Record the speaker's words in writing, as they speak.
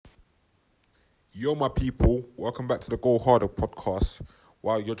Yo, my people, welcome back to the Go Harder podcast.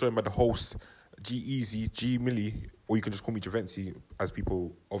 While you're joined by the host, G Easy, G Millie, or you can just call me Javency, as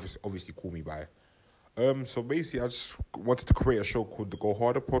people obviously call me by. So basically, I just wanted to create a show called the Go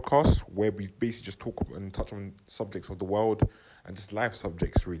Harder podcast, where we basically just talk and touch on subjects of the world and just life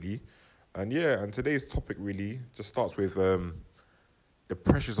subjects, really. And yeah, and today's topic really just starts with the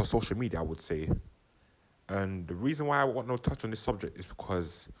pressures of social media, I would say. And the reason why I want to touch on this subject is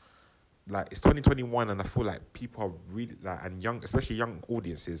because it's 2021 and I feel like people are really and young, especially young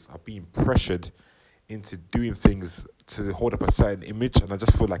audiences, are being pressured into doing things to hold up a certain image, and I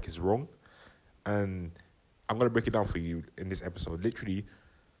just feel like it's wrong. And I'm gonna break it down for you in this episode, literally.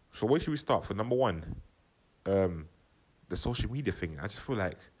 So where should we start? For number one, um, the social media thing. I just feel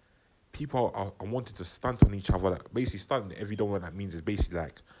like people are wanting to stunt on each other. Like, basically, stunt. If you don't know what that means, is basically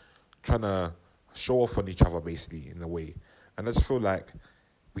like trying to show off on each other, basically in a way. And I just feel like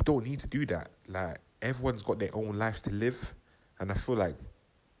we don't need to do that. Like everyone's got their own lives to live, and I feel like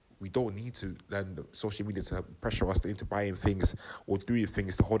we don't need to learn social media to pressure us into buying things or doing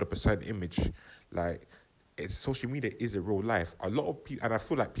things to hold up a certain image. Like it's social media is a real life. A lot of people, and I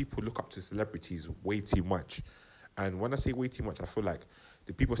feel like people look up to celebrities way too much. And when I say way too much, I feel like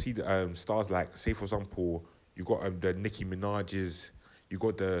the people see the stars like, say for example, you got the Nicki Minaj's, you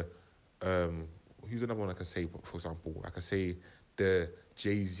got the who's another one I can say? For example, I can say the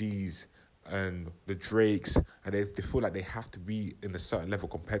Jay-Z's and the Drakes, and they feel like they have to be in a certain level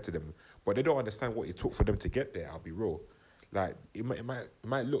compared to them, but they don't understand what it took for them to get there. I'll be real. Like it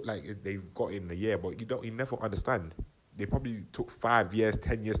might look like they've got it in a year, but you never understand. They probably took 5 years,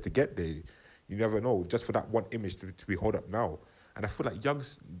 10 years to get there. You never know, just for that one image to be held up now. And I feel like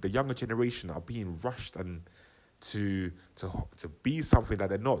the younger generation are being rushed and to be something that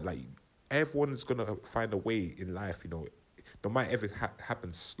they're not. Like everyone's gonna find a way in life. No matter if it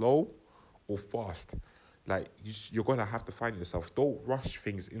happens slow or fast. Like you're gonna have to find yourself. Don't rush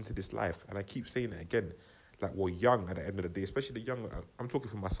things into this life. And I keep saying it again. Like we're young at the end of the day, especially the young. I'm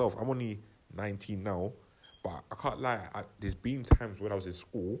talking for myself. I'm only 19 now, but I can't lie. There's been times when I was in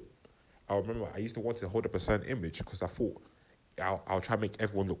school. I remember I used to want to hold up a certain image because I thought I'll try to make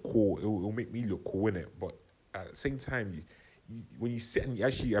everyone look cool. It'll make me look cool in it. But at the same time, when you sit and you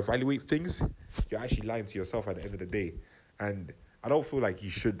actually evaluate things, you're actually lying to yourself at the end of the day. And I don't feel like you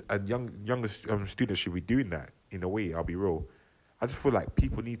should, and younger students should be doing that in a way. I'll be real. I just feel like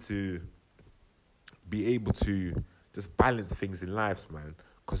people need to be able to just balance things in lives, man.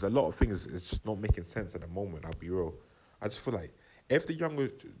 Because a lot of things is just not making sense at the moment. I'll be real. I just feel like if the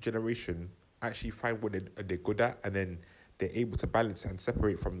younger generation actually find what they're good at, and then they're able to balance and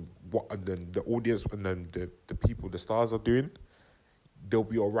separate from what and then the audience and then the people, the stars are doing, they'll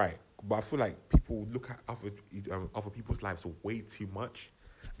be all right. But I feel like people look at other people's lives way too much,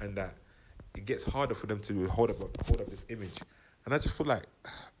 and that it gets harder for them to hold up this image. And I just feel like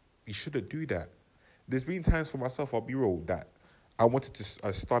you shouldn't do that. There's been times for myself, I'll be real, that I wanted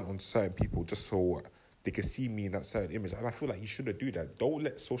to stunt on certain people just so they can see me in that certain image. And I feel like you shouldn't do that. Don't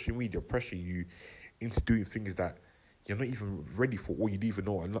let social media pressure you into doing things that you're not even ready for, or you don't even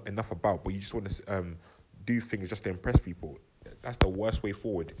know enough about, but you just want to do things just to impress people. That's the worst way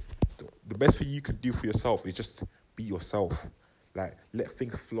forward. The best thing you can do for yourself is just be yourself. Like, let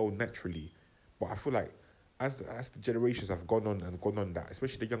things flow naturally. But I feel like as the generations have gone on and gone on, that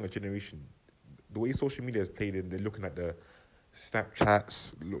especially the younger generation, the way social media is played in, they're looking at the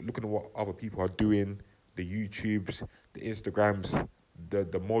Snapchats, looking at what other people are doing, the YouTubes, the Instagrams,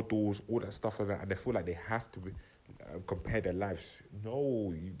 the models, all that stuff like that, and they feel like they have to compare their lives.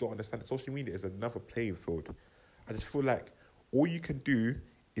 No, you don't understand. Social media is another playing field. I just feel like all you can do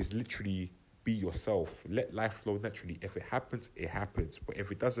is literally be yourself. Let life flow naturally. If it happens, it happens. But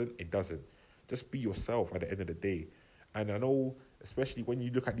if it doesn't, it doesn't. Just be yourself at the end of the day. And I know, especially when you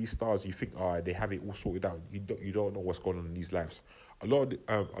look at these stars, you think, they have it all sorted out. You don't know what's going on in these lives. A lot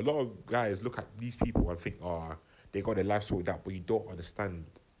of guys look at these people and think, they got their life sorted out, but you don't understand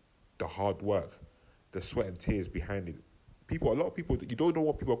the hard work, the sweat and tears behind it. A lot of people, you don't know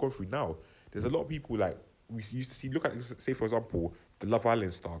what people are going through now. There's a lot of people like we used to see. Look at, say for example, the Love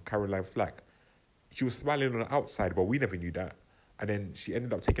Island star Caroline Flack. She was smiling on the outside, but we never knew that. And then she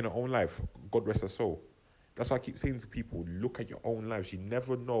ended up taking her own life. God rest her soul. That's why I keep saying to people, look at your own lives. You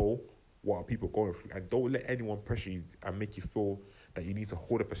never know what people are going through. And don't let anyone pressure you and make you feel that you need to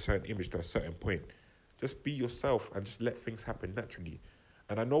hold up a certain image to a certain point. Just be yourself and just let things happen naturally.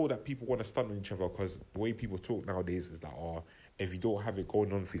 And I know that people want to stunt on each other because the way people talk nowadays is that, if you don't have it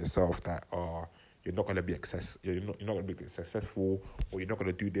going on for yourself, that you're not gonna be you're not gonna be successful, or you're not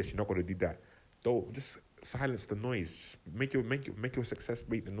gonna do this, you're not gonna do that. Don't just silence the noise. Just make your success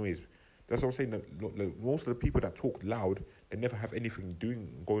make the noise. That's what I'm saying. Most of the people that talk loud, they never have anything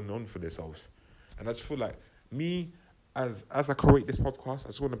going on for themselves. And I just feel like me, as I create this podcast, I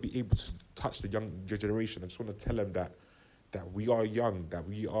just want to be able to touch the young generation. I just want to tell them that we are young, that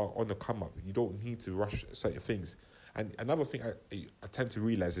we are on the come up. You don't need to rush certain things. And another thing I tend to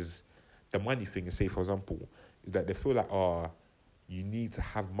realize is the money thing. Say, for example, is that they feel like, you need to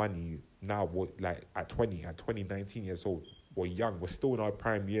have money now. What, like at 19 years old, we're young. We're still in our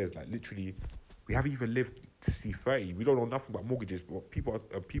prime years. Like literally, we haven't even lived to see 30. We don't know nothing about mortgages. But people,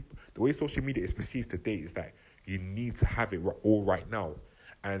 the way social media is perceived today is that you need to have it all right now.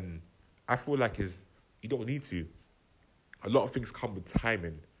 And I feel like you don't need to. A lot of things come with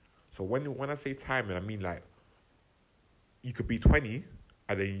timing. So when I say timing, I mean like you could be 20,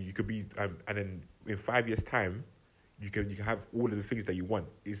 and then you could be, and then in 5 years' time, you can have all of the things that you want.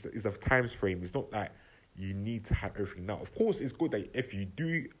 It's a time frame. It's not like you need to have everything now. Of course, it's good that if you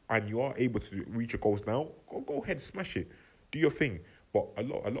do and you are able to reach your goals now, go ahead, smash it, do your thing. But a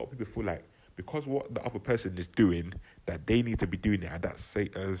lot of people feel like because what the other person is doing, that they need to be doing it at that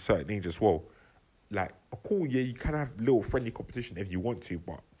certain age as well. Like, cool, yeah, you can have little friendly competition if you want to,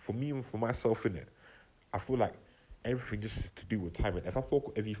 but for me and for myself, in it, I feel like everything just to do with timing.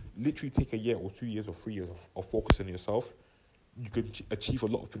 If you literally take a year or 2 years or 3 years of focusing on yourself, you could achieve a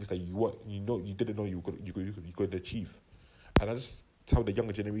lot of things that you didn't know you could achieve. And I just tell the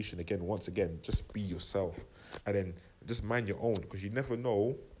younger generation once again, just be yourself, and then just mind your own, because you never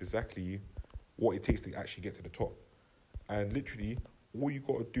know exactly what it takes to actually get to the top. And literally, all you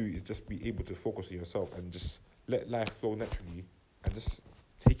got to do is just be able to focus on yourself and just let life flow naturally, and just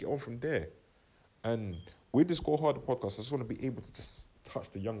take it on from there. And with this Go Harder podcast, I just want to be able to just touch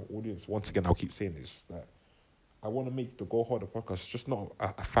the younger audience. Once again, I'll keep saying this, that I want to make the Go Harder podcast just not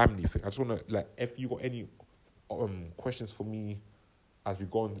a family thing. I just want to, like, if you got any questions for me as we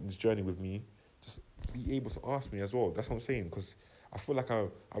go on this journey with me, just be able to ask me as well. That's what I'm saying, because I feel like I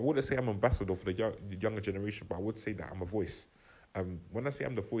wouldn't say I'm an ambassador for the younger generation, but I would say that I'm a voice. When I say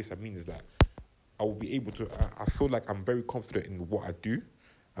I'm the voice, I mean is that I will be able to, I feel like I'm very confident in what I do,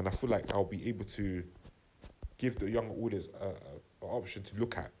 and I feel like I'll be able to give the younger audience an option to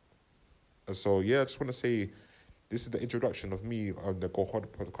look at. And so, yeah, I just want to say this is the introduction of me on the Go Harder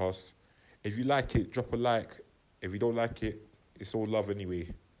podcast. If you like it, drop a like. If you don't like it, it's all love anyway.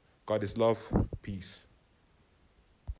 God is love. Peace.